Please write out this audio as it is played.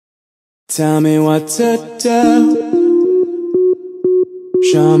Tell me what to do,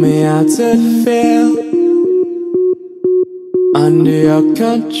 show me how to feel under your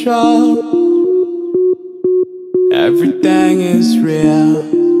control. Everything is real,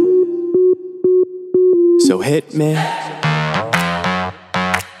 so hit me.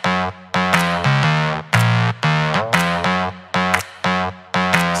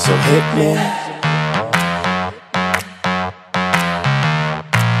 So hit me.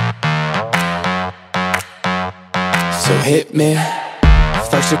 So hit me.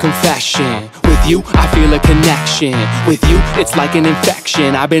 First a confession. With you, I feel a connection. With you, it's like an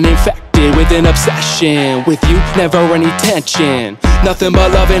infection. I've been infected with an obsession. With you, never any tension. Nothing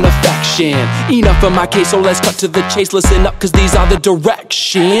but love and affection. Enough of my case, so let's cut to the chase. Listen up, cause these are the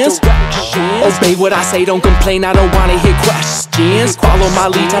directions. Obey what I say, don't complain, I don't wanna hear questions. Follow my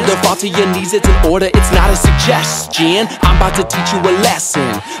lead, time to fall to your knees. It's an order, it's not a suggestion. I'm about to teach you a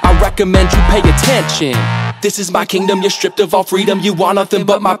lesson, I recommend you pay attention. This is my kingdom, you're stripped of all freedom. You want nothing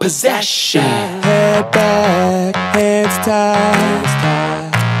but my possession. Head back, hands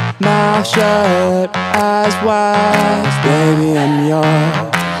tied, mouth shut, eyes wide. Baby, I'm yours.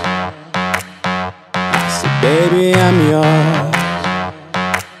 I said, baby, I'm yours.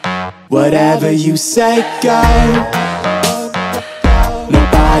 Whatever you say, go.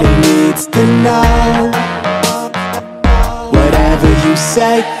 Nobody needs to know. Whatever you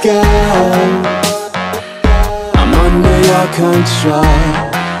say, go. I'm under your control.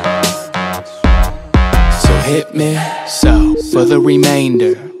 So hit me. So, for the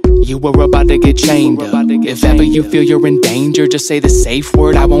remainder, you were about to get chained up. If ever you feel you're in danger, just say the safe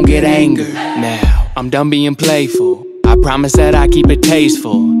word, I won't get angered. Now, I'm done being playful, I promise that I keep it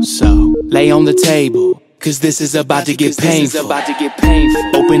tasteful. So, lay on the table, cause this is about to get painful.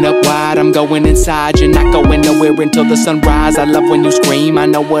 Open up wide, I'm going inside. You're not going nowhere until the sunrise. I love when you scream, I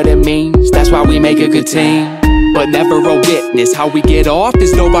know what it means. That's why we make a good team, but never a witness. How we get off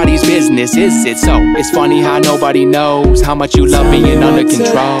is nobody's business, is it? So, it's funny how nobody knows how much you love being under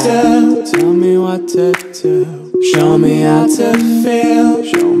control. Tell me what to do, show me how to feel.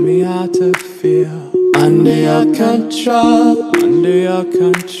 Show me how to feel. Under your control, under your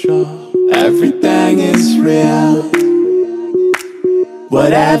control. Everything is real.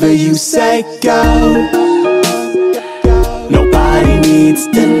 Whatever you say, go. Nobody needs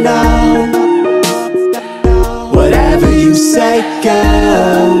to know. Whatever you say,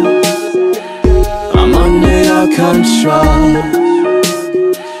 go. I'm under your control.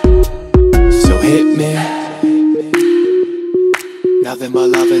 So hit me. Nothing but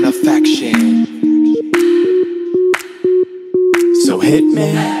love and affection. So hit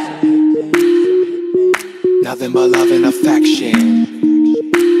me. Nothing but love and affection.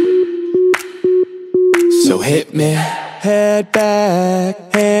 So hit me. Head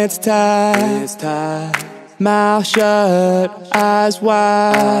back, hands tied, mouth shut, eyes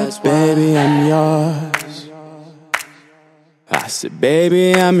wide. Baby, I'm yours. I said,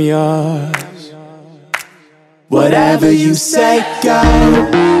 baby, I'm yours. Whatever you say, go.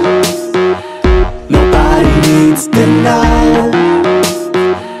 Nobody needs to know.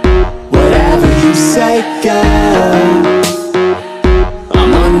 Whatever you say, go.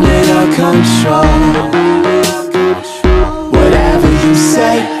 I'm under your control. Whatever you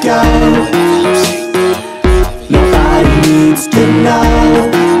say, go. Nobody needs to know.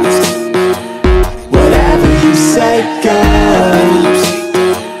 Whatever you say, go.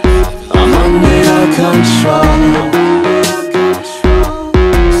 I'm under your control.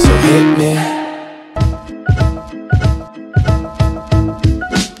 So hit me.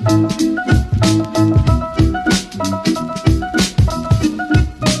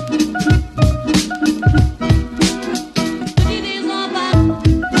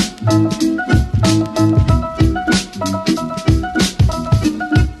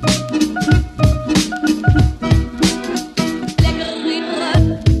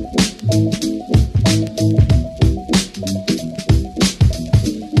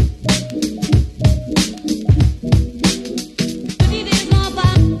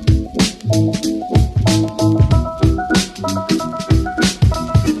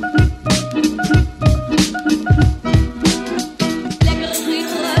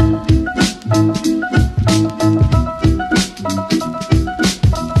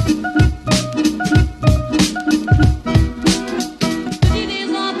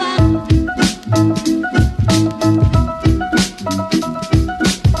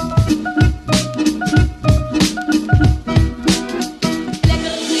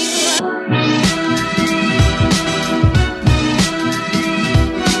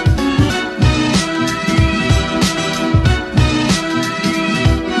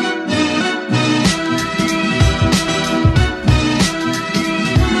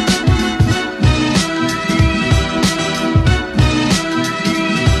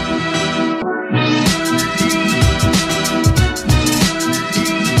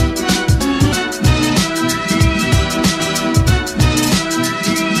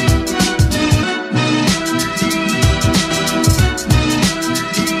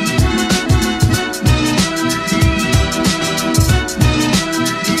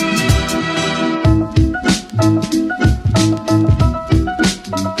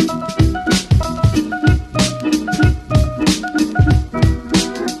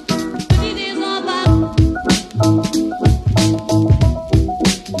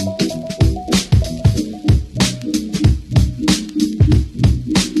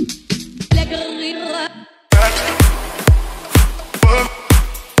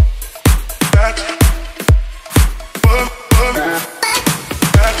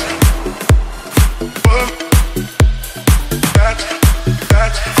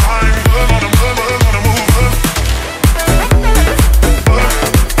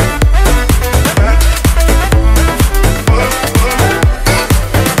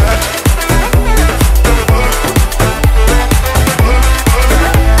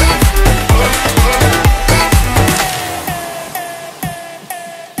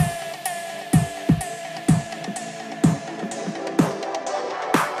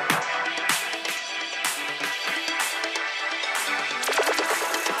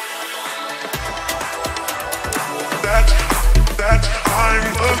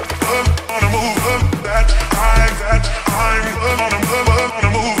 on them.